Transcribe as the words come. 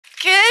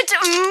Good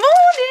morning!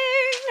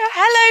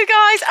 Hello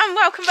guys and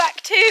welcome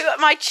back to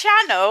my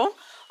channel.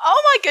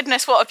 Oh my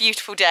goodness, what a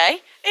beautiful day.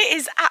 It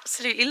is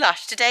absolutely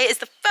lush. Today is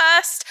the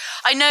first.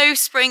 I know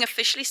spring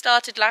officially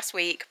started last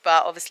week,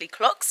 but obviously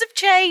clocks have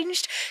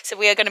changed. So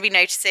we are going to be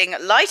noticing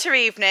lighter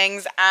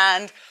evenings,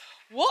 and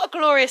what a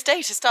glorious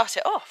day to start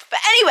it off. But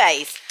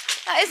anyways,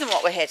 that isn't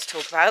what we're here to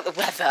talk about, the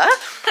weather.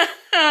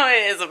 Oh,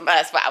 it is a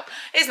mess. Well,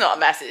 it's not a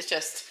mess, it's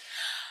just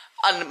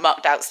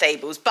unmucked out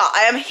stables. But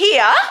I am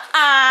here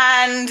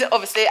and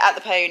obviously at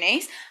the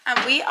ponies,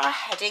 and we are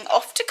heading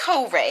off to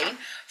Colraine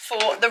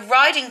for the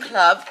Riding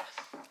Club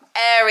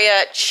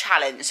Area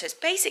Challenge. So it's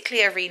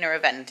basically arena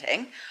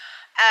eventing.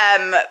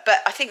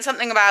 But I think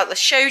something about the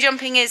show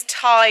jumping is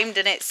timed,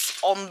 and it's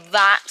on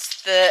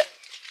that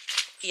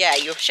yeah,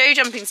 your show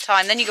jumping's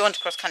timed, then you go on to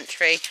cross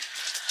country.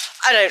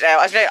 I don't know,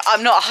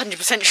 I'm not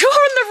 100% sure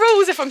on the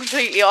rules, if I'm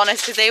completely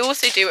honest, because they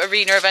also do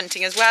arena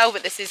eventing as well,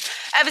 but this is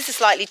ever so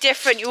slightly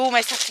different. You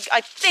almost have to,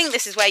 I think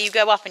this is where you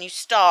go up and you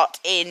start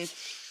in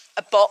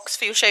a box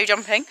for your show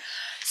jumping.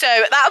 So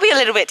that'll be a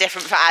little bit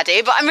different for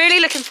Addie, but I'm really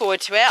looking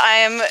forward to it. I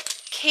am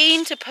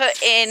keen to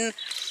put in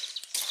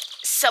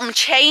some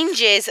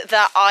changes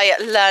that I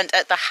learned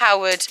at the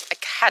Howard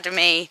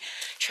Academy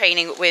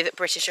training with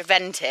British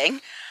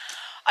eventing.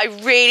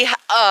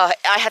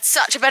 I had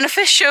such a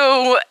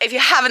beneficial, if you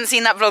haven't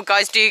seen that vlog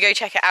guys, do go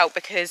check it out,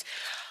 because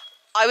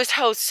I was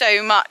told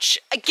so much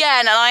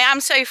again, and I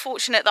am so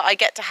fortunate that I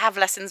get to have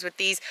lessons with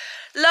these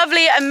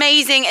lovely,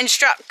 amazing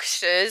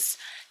instructors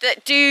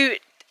that do,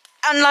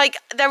 and like,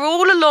 they're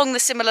all along the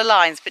similar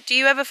lines, but do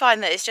you ever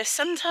find that it's just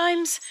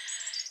sometimes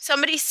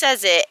somebody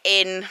says it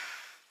in,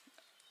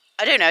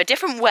 I don't know, a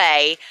different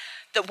way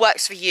that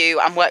works for you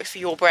and works for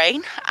your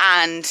brain?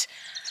 And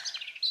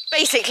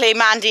basically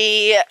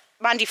Mandy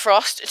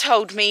Frost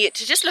told me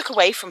to just look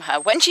away from her.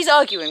 When she's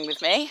arguing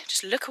with me,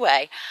 just look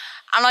away.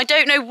 And I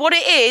don't know what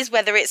it is,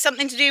 whether it's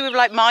something to do with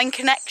like mind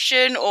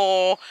connection,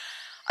 or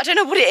I don't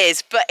know what it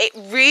is, but it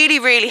really,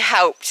 really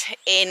helped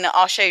in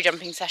our show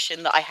jumping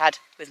session that I had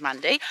with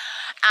Mandy.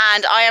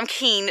 And I am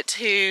keen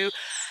to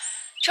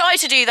try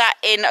to do that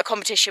in a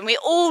competition. We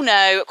all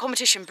know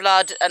competition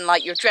blood and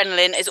like your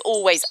adrenaline is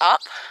always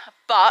up,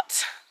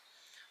 but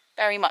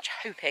very much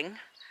hoping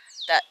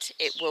that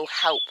it will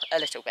help a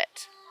little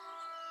bit.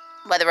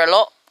 Whether a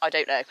lot, I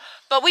don't know,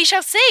 but we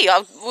shall see.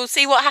 We'll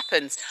see what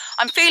happens.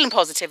 I'm feeling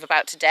positive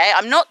about today.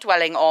 I'm not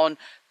dwelling on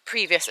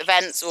previous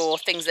events or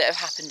things that have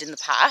happened in the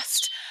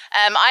past.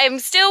 I'm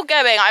still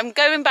going. I'm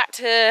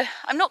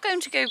not going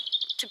to go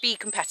to be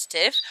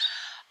competitive.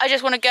 I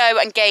just want to go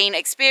and gain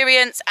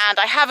experience, and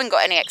I haven't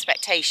got any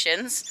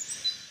expectations.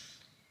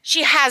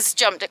 She has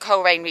jumped at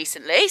Colraine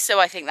recently, so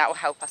I think that will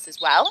help us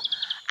as well.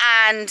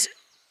 And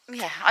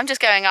yeah, I'm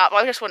just going up.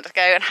 I just want to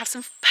go and have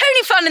some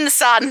pony fun in the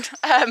sun.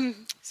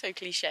 So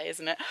cliche,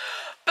 isn't it?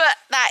 But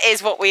that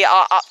is what we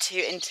are up to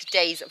in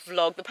today's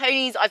vlog. The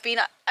ponies, I've been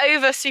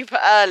over super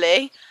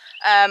early,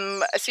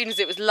 as soon as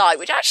it was light,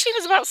 which actually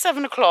was about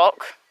 7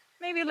 o'clock,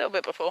 maybe a little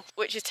bit before,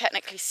 which is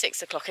technically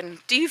 6 o'clock. And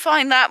do you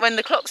find that when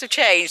the clocks have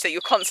changed that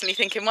you're constantly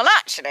thinking, well,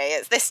 actually,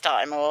 it's this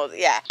time, or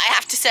yeah. I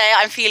have to say,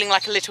 I'm feeling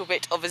like a little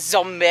bit of a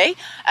zombie.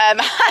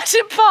 I had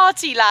a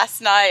party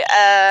last night,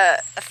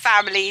 a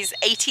family's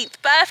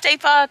 18th birthday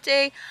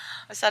party.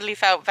 I suddenly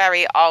felt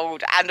very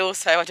old, and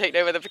also, I don't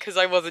know whether because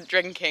I wasn't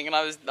drinking and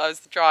I was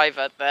the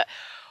driver, but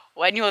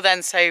when you're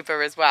then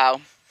sober as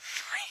well,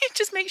 it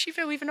just makes you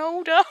feel even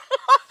older.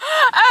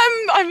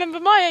 I remember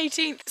my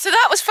 18th. So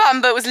that was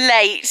fun, but it was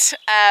late,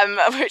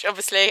 which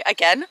obviously,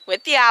 again,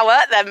 with the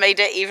hour, then made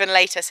it even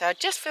later. So I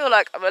just feel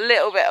like I'm a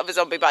little bit of a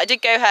zombie, but I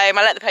did go home.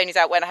 I let the ponies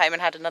out, went home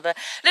and had another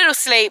little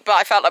sleep, but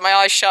I felt like my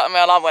eyes shut and my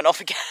alarm went off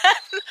again.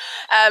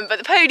 But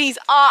the ponies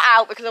are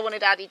out because I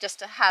wanted Addie just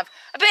to have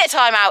a bit of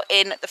time out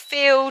in the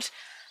field.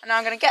 And now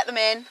I'm going to get them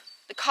in.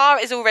 The car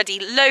is already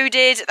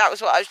loaded. That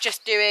was what I was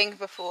just doing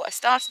before I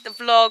started the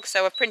vlog.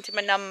 So I've printed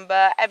my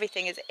number.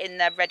 Everything is in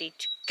there ready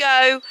to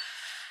go.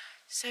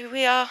 So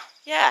we are,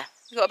 yeah,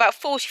 we've got about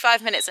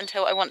 45 minutes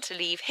until I want to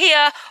leave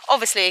here.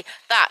 Obviously,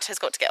 that has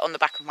got to get on the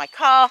back of my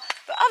car.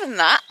 But other than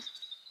that,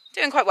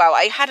 doing quite well.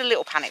 I had a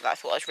little panic that I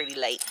thought I was really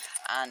late.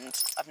 And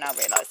I've now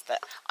realised that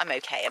I'm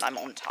okay and I'm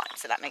on time.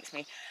 So that makes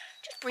me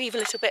just breathe a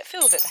little bit,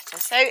 feel a bit better.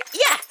 So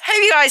yeah,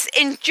 hope you guys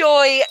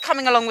enjoy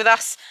coming along with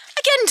us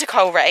again to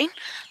Colraine.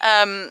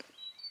 And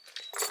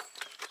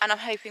I'm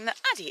hoping that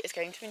Addie is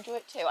going to enjoy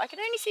it too. I can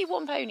only see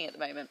one pony at the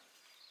moment.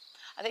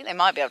 I think they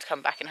might be able to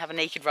come back and have a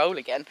naked roll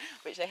again,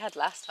 which they had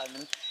last time,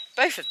 and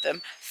both of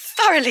them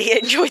thoroughly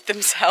enjoyed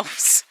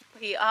themselves.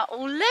 We are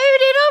all loaded,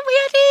 aren't we,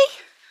 Addie?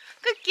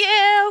 Good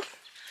girl.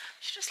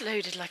 She's just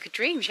loaded like a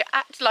dream. She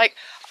acts like,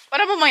 when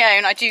I'm on my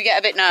own, I do get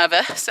a bit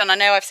nervous, and I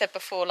know I've said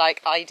before,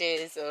 like,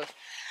 ideas of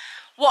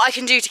what I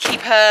can do to keep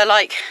her,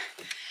 like,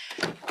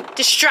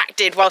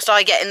 distracted whilst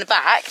I get in the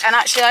back. And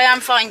actually I am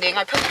finding,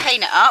 I put the hay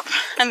net up,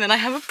 and then I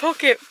have a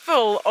pocket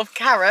full of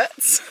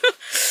carrots,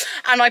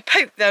 and I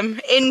poke them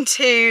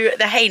into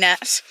the hay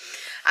net,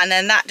 and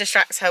then that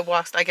distracts her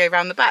whilst I go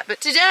around the back.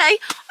 But today,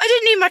 I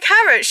didn't need my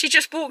carrots. She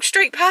just walked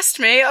straight past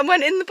me and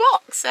went in the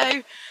box.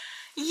 So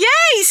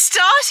Yay,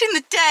 starting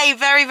the day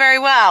very, very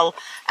well.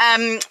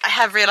 I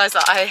have realised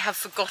that I have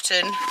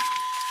forgotten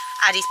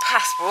Addie's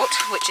passport,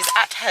 which is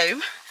at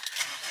home.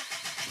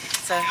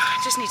 So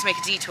I just need to make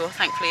a detour.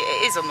 Thankfully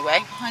it is on the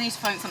way. I need to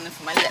find something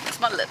for my lips.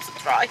 My lips are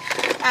dry.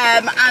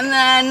 And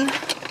then,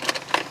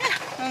 yeah,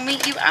 we'll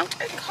meet you out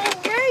at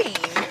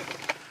Colraine.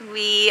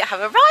 We have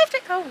arrived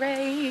at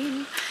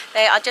Colraine.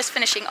 They are just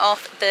finishing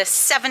off the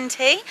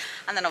 70,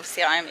 and then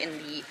obviously I'm in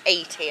the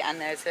 80, and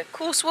there's a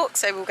course walk,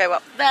 so we'll go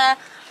up there.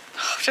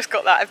 I've just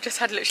got that. I've just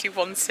had literally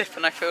one sip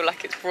and I feel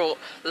like it's brought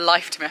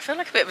life to me. I feel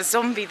like a bit of a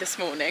zombie this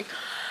morning.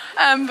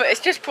 But it's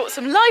just brought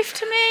some life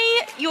to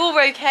me. You're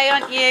okay,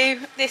 aren't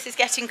you? This is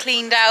getting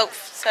cleaned out.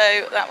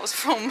 So that was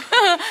from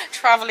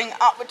travelling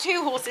up with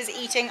 2 horses,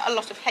 eating a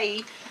lot of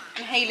hay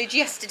and haylage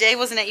yesterday,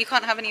 wasn't it? You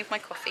can't have any of my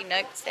coffee.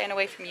 No, staying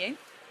away from you.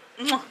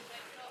 Oh,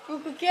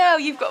 good girl.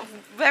 You've got a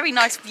very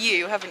nice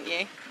view, haven't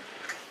you?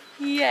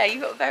 Yeah,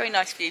 you've got a very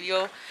nice view.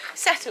 You're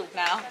settled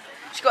now.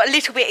 She got a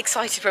little bit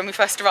excited when we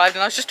first arrived,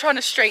 and I was just trying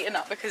to straighten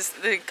up because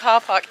the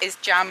car park is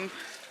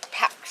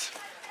jam-packed.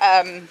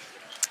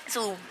 It's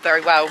all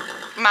very well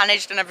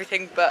managed and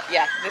everything, but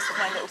yeah, this was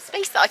my little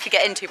space that I could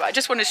get into, but I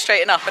just wanted to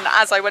straighten up, and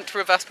as I went to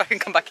reverse back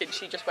and come back in,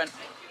 she just went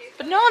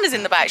bananas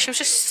in the back. She was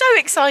just so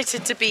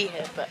excited to be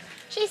here, but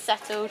she's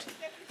settled,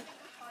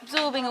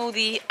 absorbing all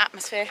the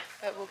atmosphere.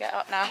 But we'll get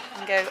up now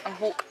and go and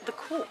walk the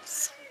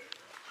course.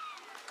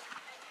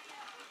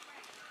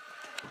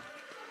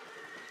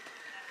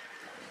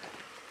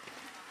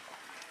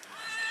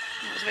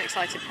 There's a bit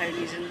excited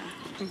ponies in there.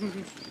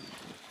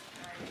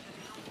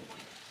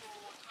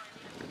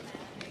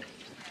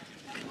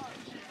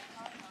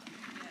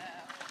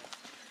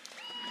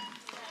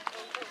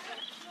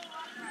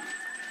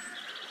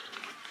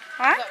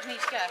 Alright? Is that for me to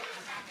go?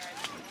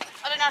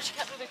 I don't know how she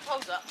kept all the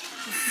poles up.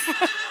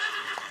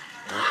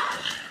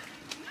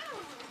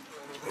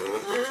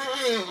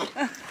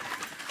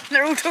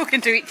 They're all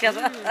talking to each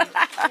other.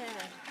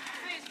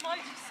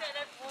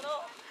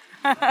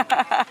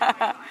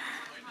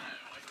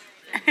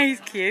 He's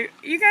cute.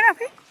 Are you going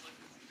happy?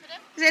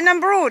 Is it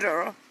number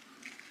order or?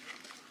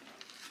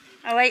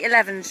 Oh,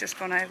 811's just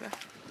gone over.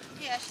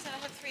 Yeah, she said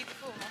I had 3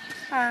 before.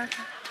 Oh,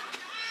 okay.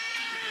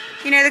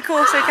 You know the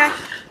course okay?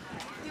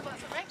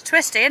 It's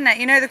twisty, isn't it?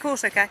 You know the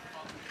course okay?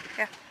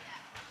 Yeah.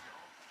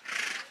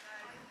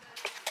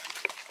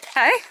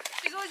 Hey?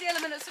 She's always the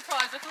element of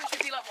surprise. I thought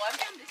she'd be like, well, I'm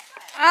doing this.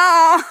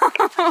 Oh!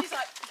 And she's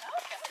like, oh,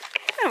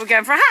 okay. We're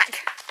going for a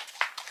hack.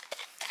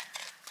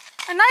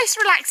 A nice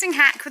relaxing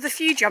hack with a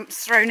few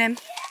jumps thrown in.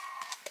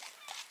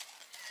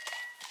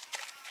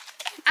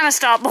 And a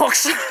start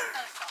box. She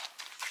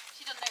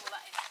doesn't know what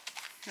that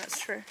is. That's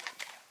true.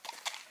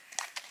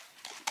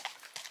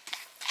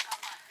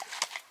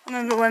 I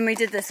remember when we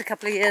did this a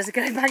couple of years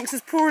ago, Banks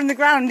was pouring the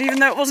ground even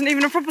though it wasn't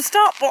even a proper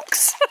start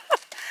box.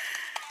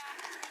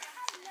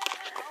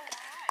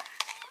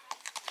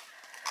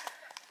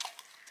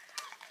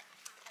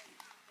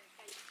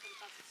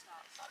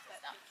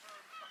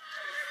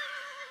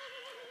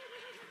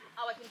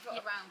 Oh, I can trot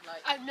around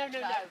like... Oh, no, you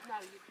can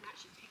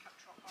actually pick up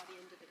trot by the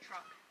end of the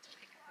truck to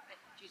pick up a bit.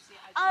 Do you see it?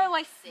 Oh,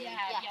 I see. Yeah.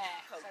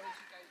 Cool. So as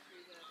you go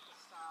through the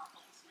start,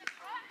 obviously you've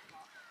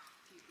got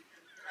a few people.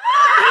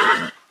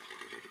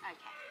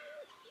 Okay.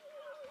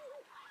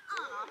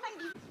 Oh,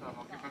 thank you.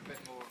 I'll give a bit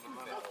more of a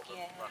run up.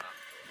 Yeah.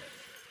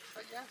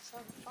 But yes,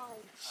 I'm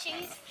fine.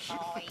 She's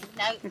fine.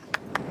 No.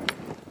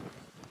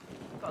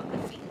 Got a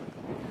good feet.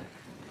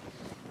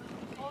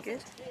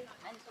 Good.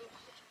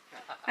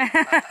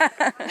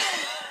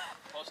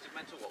 Positive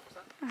mental, what was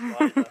that?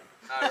 Rider.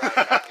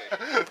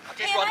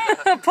 Oh,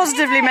 right,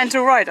 Positively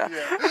mental rider.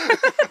 Yeah.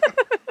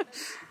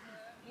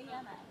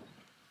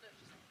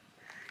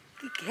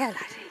 Good girl,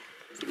 Addie.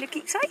 Does it look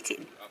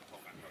exciting?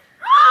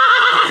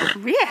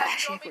 Yeah,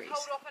 she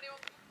agrees.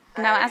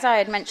 Now, as I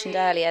had mentioned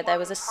earlier, there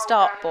was a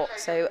start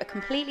box, so a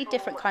completely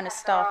different kind of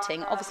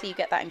starting. Obviously, you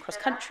get that in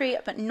cross-country,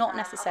 but not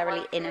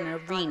necessarily in an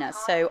arena.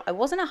 So I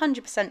wasn't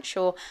 100%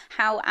 sure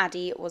how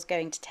Addie was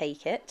going to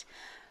take it,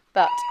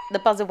 but the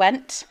buzzer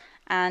went,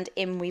 and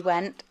in we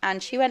went,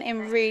 and she went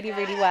in really,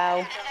 really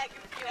well.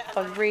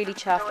 I was really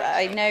chuffed.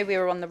 I know we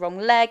were on the wrong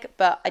leg,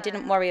 but I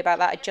didn't worry about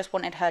that. I just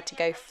wanted her to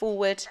go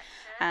forward,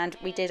 and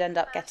we did end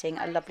up getting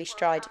a lovely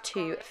stride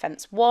to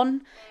fence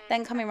 1,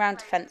 then coming round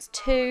to fence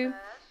 2.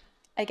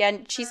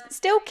 Again, she's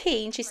still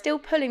keen, she's still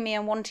pulling me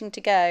and wanting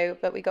to go,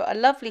 but we got a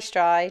lovely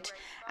stride,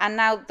 and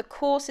now the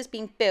course has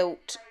been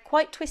built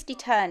quite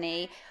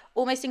twisty-turny,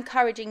 almost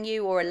encouraging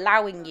you or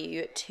allowing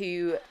you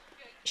to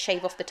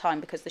shave off the time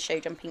because the show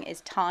jumping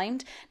is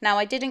timed. Now,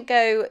 I didn't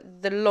go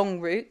the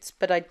long routes,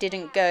 but I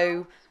didn't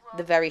go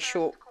the very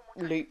short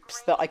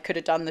loops that I could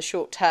have done, the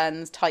short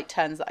turns, tight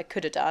turns that I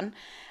could have done,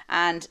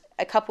 and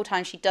a couple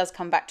times she does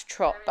come back to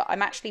trot, but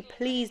I'm actually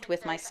pleased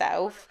with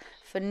myself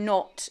for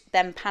not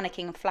them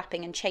panicking and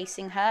flapping and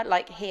chasing her.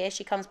 Like here,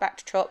 she comes back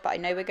to trot, but I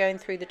know we're going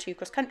through the 2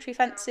 cross-country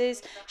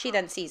fences. She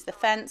then sees the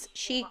fence.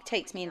 She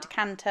takes me into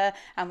canter,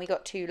 and we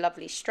got 2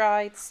 lovely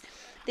strides.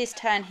 This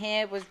turn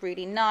here was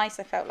really nice.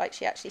 I felt like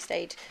she actually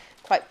stayed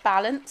quite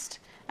balanced,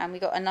 and we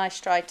got a nice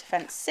stride to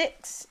fence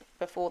 6.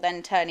 before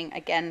then turning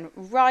again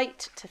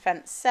right to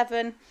fence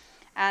 7.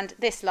 And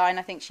this line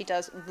I think she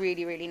does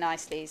really, really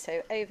nicely.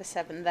 So over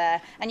 7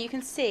 there. And you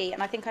can see,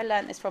 and I think I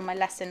learnt this from my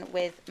lesson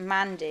with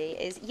Mandy,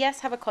 is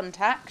yes, have a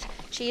contact.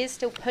 She is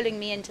still pulling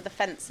me into the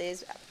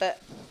fences, but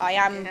I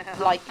am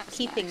like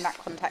keeping that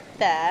contact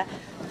there,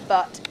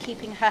 but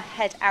keeping her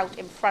head out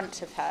in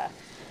front of her.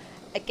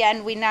 Again,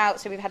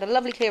 so we've had a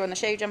lovely clear on the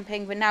show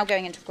jumping. We're now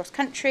going into cross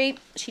country.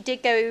 She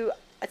did go,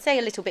 I'd say,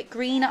 a little bit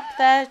green up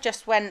there,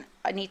 just when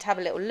I need to have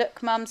a little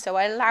look, Mum. So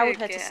I allowed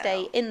her to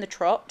stay in the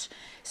trot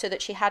so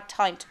that she had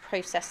time to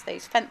process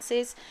those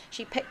fences.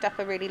 She picked up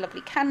a really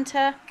lovely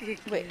canter,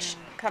 which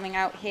coming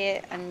out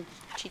here, and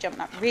she jumped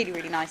that really,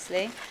 really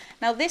nicely.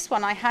 Now this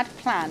one I had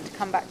planned to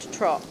come back to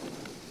trot.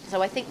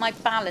 So I think my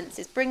balance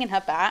is bringing her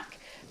back,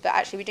 but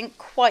actually we didn't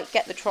quite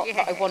get the trot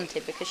that I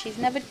wanted because she's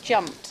never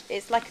jumped.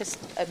 It's like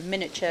a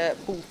miniature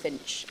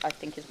bullfinch, I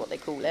think is what they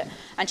call it.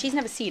 And she's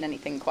never seen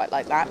anything quite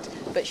like that,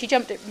 but she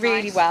jumped it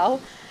really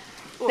well.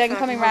 Then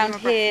coming around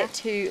here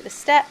to the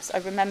steps, I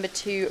remembered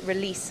to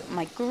release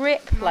my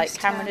grip like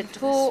Cameron had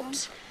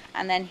taught.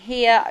 And then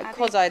here,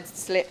 because I'd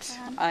slipped,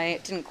 I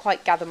didn't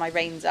quite gather my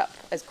reins up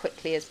as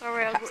quickly as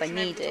perhaps I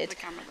needed.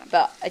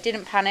 But I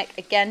didn't panic,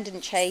 again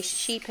didn't chase.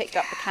 She picked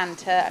up the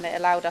canter and it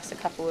allowed us a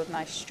couple of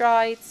nice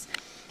strides.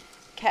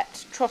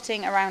 Kept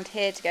trotting around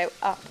here to go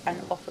up and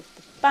off of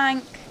the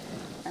bank.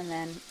 And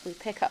then we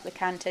pick up the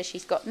canter.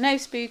 She's got no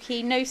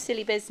spooky, no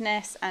silly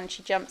business, and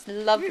she jumps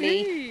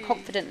lovely,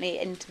 confidently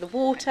into the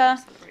water.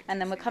 And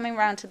then we're coming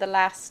round to the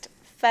last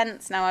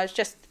fence. Now I was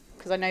just,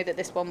 because I know that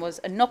this one was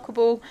a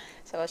knockable,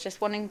 so I was just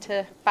wanting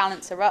to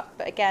balance her up.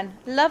 But again,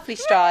 lovely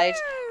stride,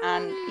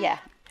 and yeah,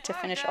 to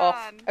finish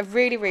off a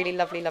really, really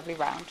lovely, lovely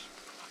round.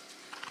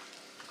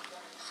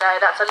 So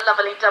that's a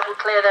lovely double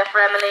clear there for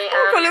Emily.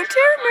 Got a little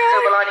tear in my eye.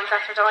 Silver linings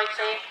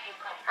Aphrodite.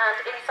 And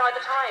inside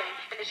the time,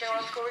 finishing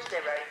on score is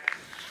 0.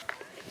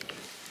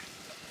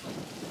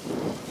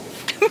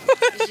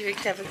 She's a really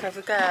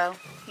clever girl.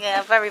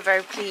 Yeah, very,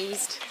 very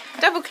pleased.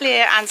 Double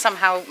clear and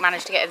somehow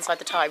managed to get inside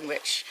the time,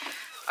 which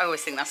I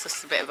always think that's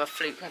just a bit of a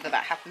fluke whether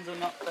that happens or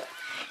not. But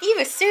you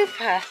were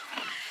super.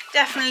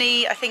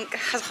 Definitely, I think,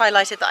 has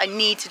highlighted that I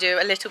need to do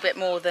a little bit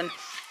more than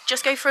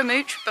just go for a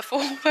mooch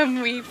before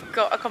when we've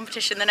got a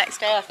competition the next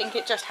day. I think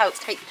it just helps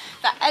take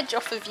that edge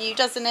off of you,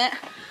 doesn't it?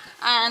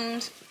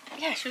 And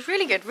yeah, she was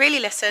really good, really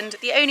listened.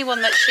 The only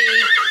one that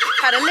she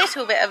had a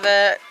little bit of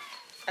a,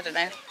 I don't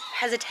know,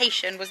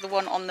 hesitation was the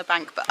one on the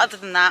bank, but other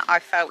than that I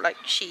felt like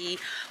she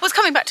was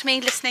coming back to me,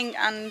 listening,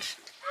 and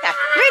yeah,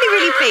 really,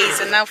 really pleased.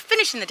 And now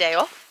finishing the day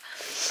off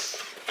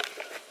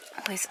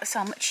with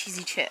some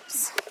cheesy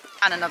chips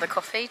and another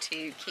coffee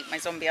to keep my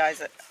zombie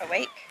eyes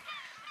awake.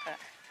 But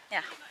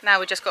yeah, now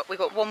we've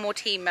got one more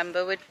team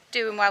member. We're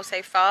doing well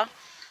so far.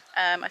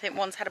 I think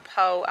one's had a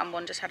pole and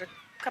one just had a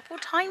couple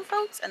of time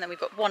faults, and then we've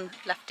got one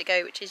left to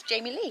go, which is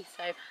Jamie Lee.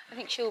 So I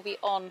think she'll be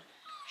on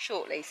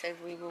shortly, so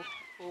we'll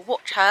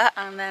watch her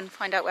and then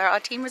find out where our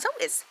team result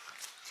is.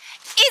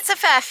 It's a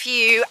fair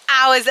few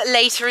hours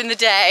later in the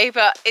day,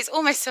 but it's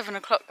almost 7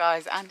 o'clock,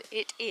 guys, and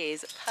it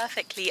is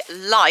perfectly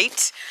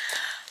light,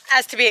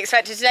 as to be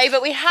expected today.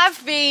 But we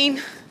have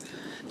been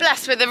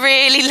blessed with a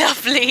really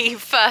lovely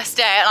first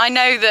day, and I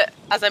know that,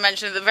 as I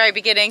mentioned at the very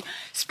beginning,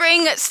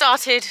 spring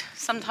started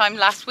sometime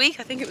last week.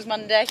 I think it was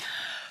Monday.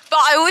 But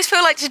I always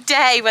feel like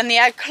today, when the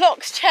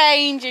clocks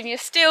change and you're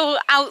still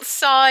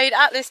outside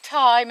at this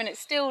time and it's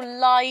still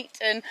light,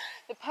 and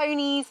the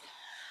ponies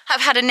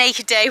have had a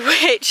naked day,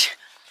 which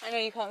I know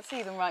you can't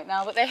see them right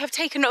now, but they have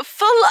taken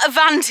full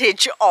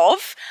advantage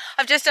of.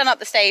 I've just done up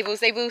the stables.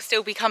 They will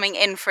still be coming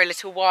in for a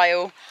little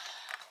while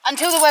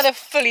until the weather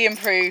fully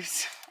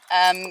improves.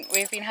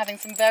 We've been having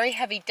some very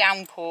heavy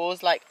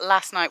downpours, like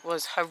last night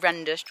was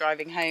horrendous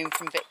driving home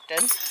from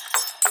Victon.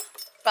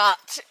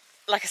 But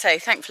like I say,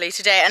 thankfully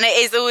today, and it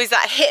is always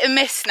that hit and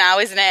miss now,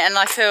 isn't it? And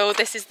I feel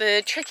this is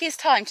the trickiest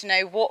time to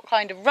know what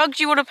kind of rugs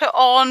you want to put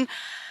on,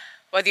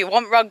 whether you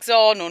want rugs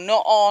on or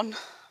not on.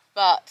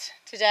 But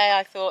today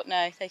I thought,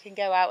 no, they can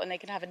go out and they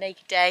can have a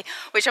naked day,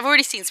 which I've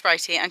already seen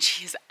Sprite, and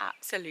she is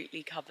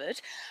absolutely covered.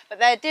 But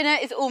their dinner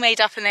is all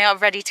made up and they are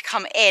ready to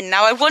come in.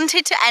 Now I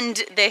wanted to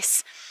end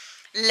this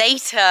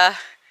later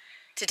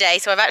today,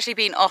 so I've actually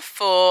been off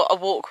for a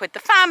walk with the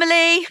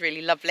family,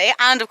 really lovely,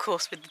 and of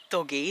course with the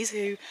doggies,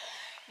 who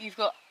you've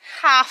got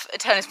half a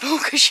tennis ball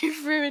because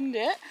you've ruined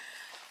it.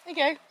 There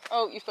you go.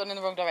 Oh, you've gone in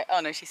the wrong direction. Oh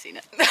no, she's seen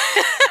it.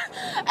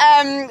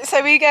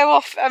 So we go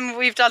off and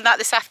we've done that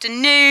this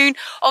afternoon.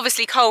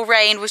 Obviously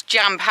Colraine was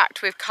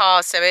jam-packed with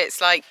cars, so it's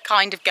like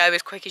kind of go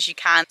as quick as you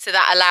can. So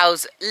that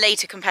allows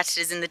later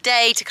competitors in the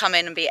day to come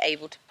in and be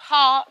able to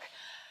park.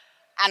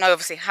 And I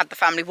obviously had the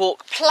family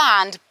walk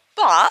planned,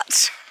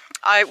 but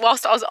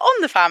whilst I was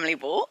on the family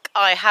walk,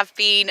 I have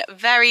been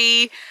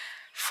very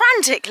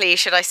frantically,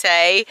 should I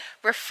say,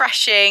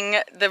 refreshing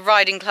the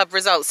riding club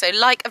results. So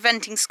like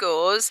eventing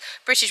scores,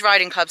 British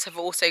riding clubs have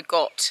also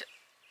got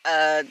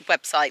a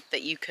website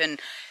that you can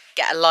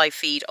get a live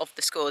feed of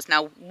the scores.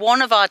 Now,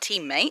 one of our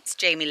teammates,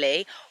 Jamie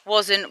Lee,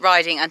 wasn't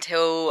riding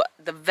until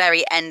the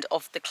very end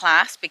of the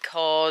class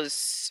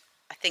because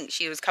I think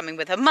she was coming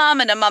with her mum,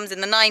 and her mum's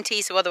in the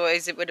 90s, so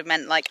otherwise it would have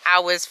meant like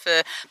hours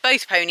for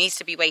both ponies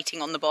to be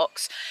waiting on the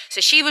box.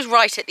 So she was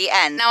right at the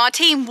end. Now our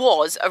team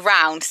was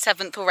around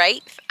 7th or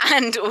 8th,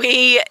 and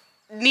we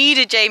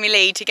needed Jamie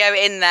Lee to go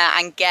in there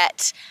and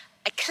get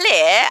a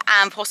clear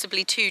and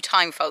possibly 2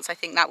 time faults. I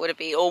think that would have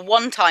been, or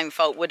 1 time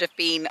fault would have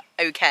been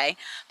okay,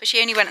 but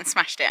she only went and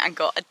smashed it and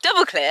got a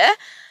double clear.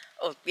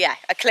 Oh, yeah,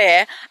 a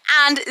clear,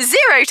 and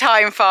 0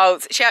 time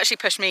faults. She actually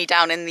pushed me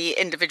down in the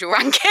individual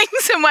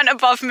rankings and went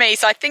above me.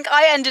 So I think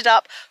I ended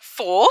up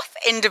 4th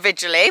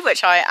individually,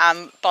 which I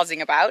am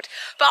buzzing about.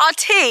 But our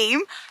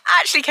team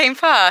actually came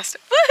first.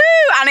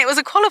 Woohoo! And it was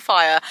a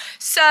qualifier.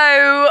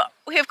 So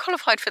we have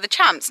qualified for the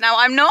champs. Now,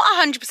 I'm not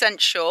 100%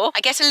 sure.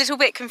 I get a little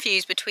bit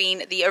confused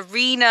between the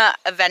arena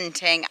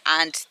eventing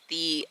and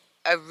the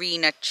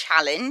arena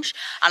challenge,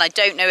 and I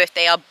don't know if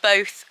they are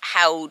both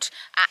held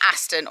at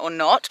Aston or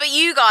not, but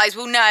you guys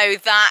will know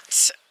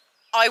that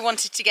I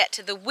wanted to get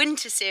to the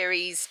Winter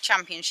Series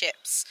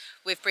Championships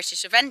with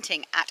British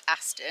Eventing at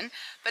Aston,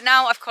 but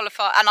now I've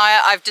qualified, and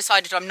I've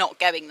decided I'm not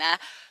going there,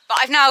 but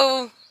I've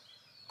now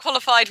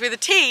qualified with a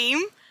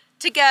team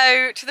to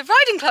go to the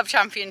Riding Club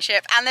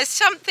Championship, and there's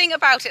something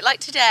about it,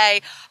 like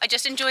today, I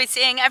just enjoyed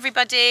seeing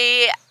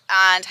everybody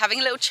and having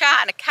a little chat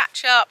and a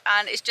catch up,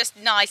 and it's just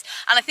nice.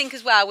 And I think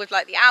as well, with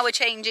like the hour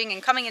changing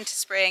and coming into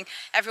spring,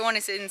 everyone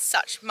is in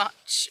such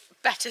much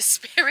better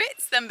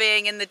spirits than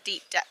being in the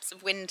deep depths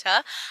of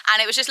winter.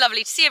 And it was just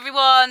lovely to see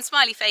everyone,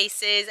 smiley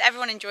faces,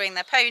 everyone enjoying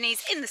their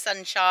ponies in the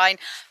sunshine,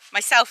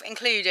 myself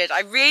included.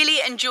 I really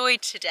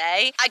enjoyed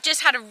today. I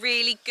just had a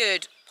really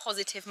good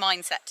positive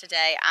mindset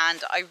today,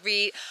 and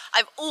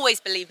I've always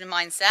believed in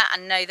mindset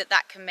and know that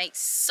that can make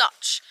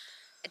such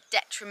a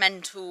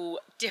detrimental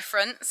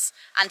difference,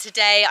 and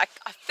today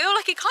I feel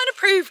like it kind of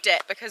proved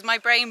it, because my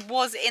brain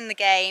was in the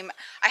game.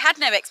 I had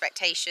no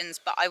expectations,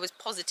 but I was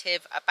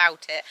positive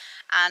about it,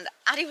 and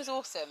Addie was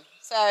awesome.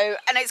 So,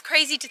 and it's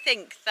crazy to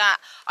think that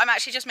I'm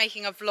actually just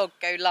making a vlog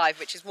go live,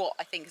 which is what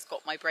I think has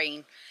got my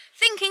brain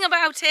thinking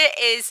about it,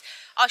 is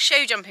our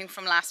show jumping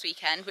from last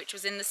weekend, which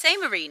was in the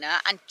same arena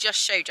and just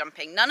show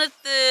jumping. None of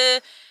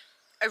the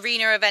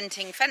arena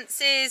eventing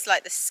fences,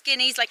 like the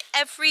skinnies, like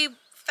every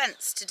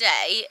fence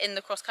today in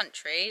the cross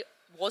country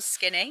was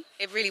skinny.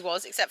 It really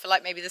was, except for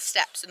like maybe the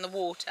steps and the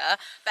water,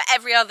 but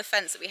every other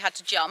fence that we had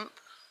to jump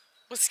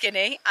was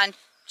skinny, and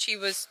she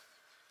was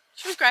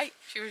great.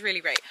 She was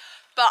really great.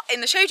 But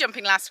in the show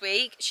jumping last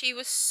week, she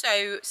was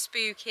so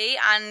spooky,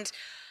 and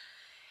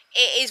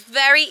it is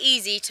very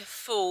easy to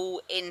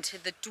fall into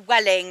the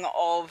dwelling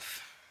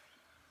of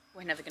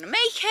we're never going to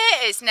make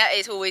it, it's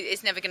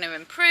never going to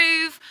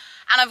improve.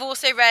 And I've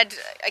also read,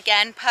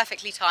 again,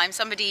 perfectly timed,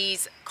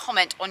 somebody's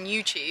comment on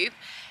YouTube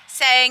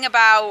saying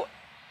about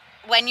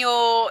when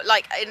you're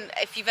like,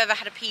 if you've ever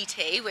had a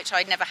PT, which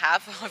I never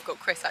have, I've got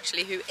Chris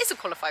actually who is a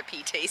qualified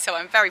PT, so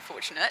I'm very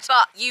fortunate,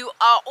 but you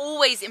are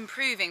always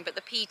improving, but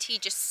the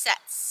PT just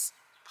sets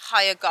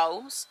higher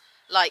goals.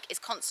 Like, it's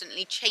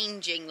constantly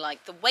changing,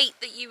 like the weight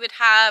that you would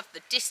have,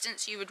 the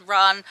distance you would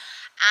run,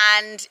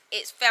 and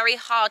it's very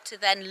hard to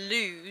then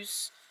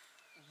lose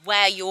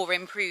where you're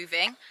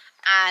improving.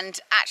 And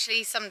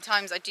actually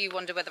sometimes I do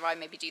wonder whether I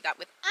maybe do that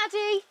with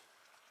Addie.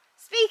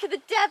 Speak of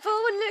the devil,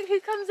 and look who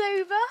comes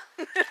over.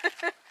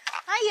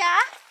 Hiya.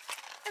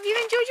 Have you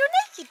enjoyed your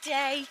naked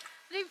day?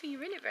 I don't think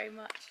you're in it very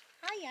much.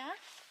 Hiya.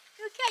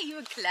 You okay? You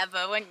were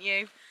clever, weren't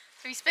you?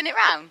 Shall we spin it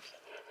round?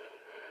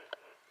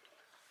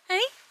 Hey?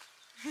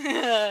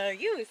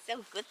 You were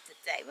so good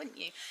today, weren't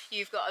you?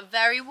 You've got a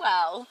very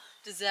well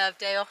deserved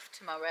day off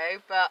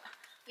tomorrow, but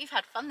we've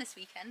had fun this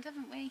weekend,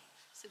 haven't we?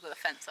 Still got a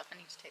fence up, I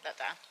need to take that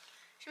down.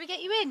 Should we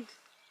get you in?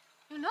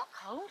 You're not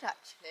cold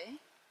actually.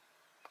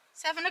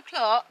 7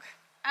 o'clock,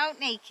 out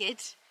naked,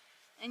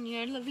 and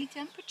you're a lovely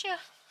temperature.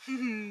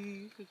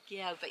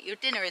 Yeah, but your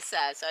dinner is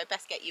served, so I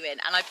best get you in,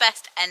 and I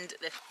best end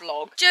this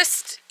vlog.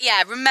 Just,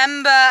 yeah,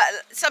 remember,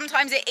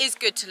 sometimes it is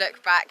good to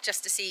look back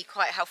just to see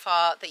quite how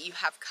far that you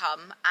have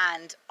come,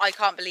 and I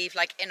can't believe,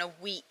 like, in a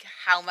week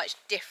how much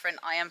different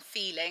I am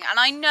feeling. And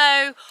I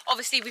know,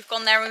 obviously, we've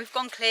gone there and we've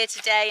gone clear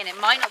today, and it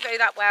might not go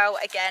that well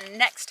again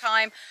next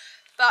time,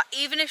 but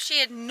even if she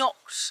had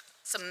knocked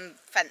some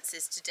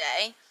fences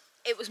today,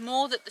 it was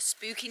more that the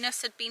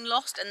spookiness had been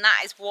lost, and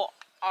that is what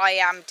I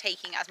am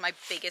taking as my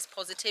biggest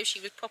positive.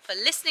 She was proper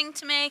listening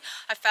to me.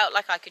 I felt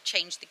like I could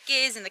change the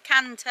gears in the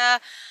canter,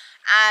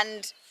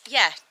 and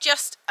yeah,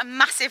 just a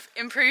massive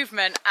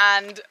improvement,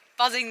 and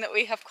buzzing that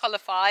we have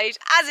qualified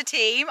as a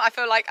team. I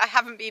feel like I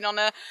haven't been on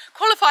a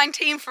qualifying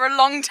team for a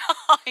long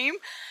time,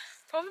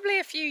 probably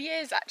a few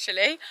years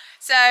actually.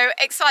 So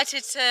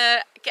excited to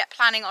get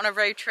planning on a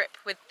road trip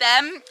with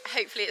them.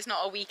 Hopefully it's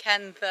not a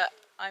weekend that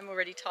I'm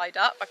already tied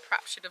up. I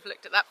perhaps should have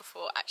looked at that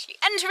before actually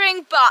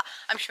entering, but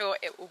I'm sure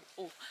it will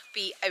all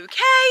be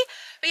okay.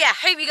 But yeah,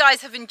 hope you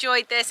guys have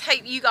enjoyed this.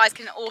 Hope you guys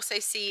can also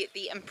see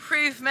the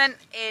improvement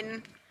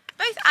in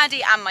both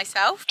Addie and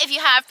myself. If you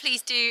have,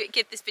 please do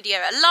give this video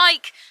a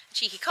like, a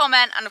cheeky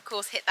comment, and of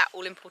course hit that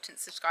all important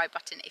subscribe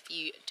button if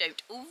you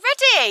don't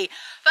already.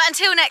 But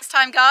until next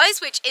time guys,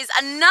 which is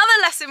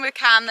another lesson with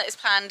Cam that is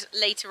planned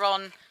later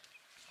on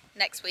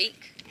next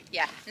week.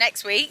 Yeah,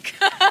 next week.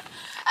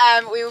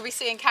 We will be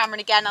seeing Cameron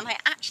again, and I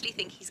actually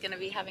think he's going to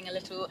be having a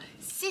little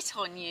sit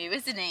on you,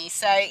 isn't he?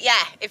 So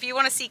yeah, if you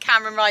want to see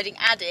Cameron riding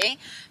Addie,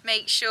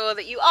 make sure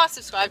that you are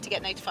subscribed to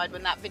get notified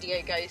when that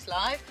video goes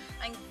live,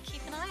 and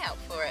keep an eye out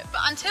for it.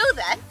 But until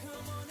then,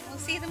 we'll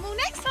see them all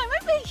next time,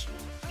 won't we?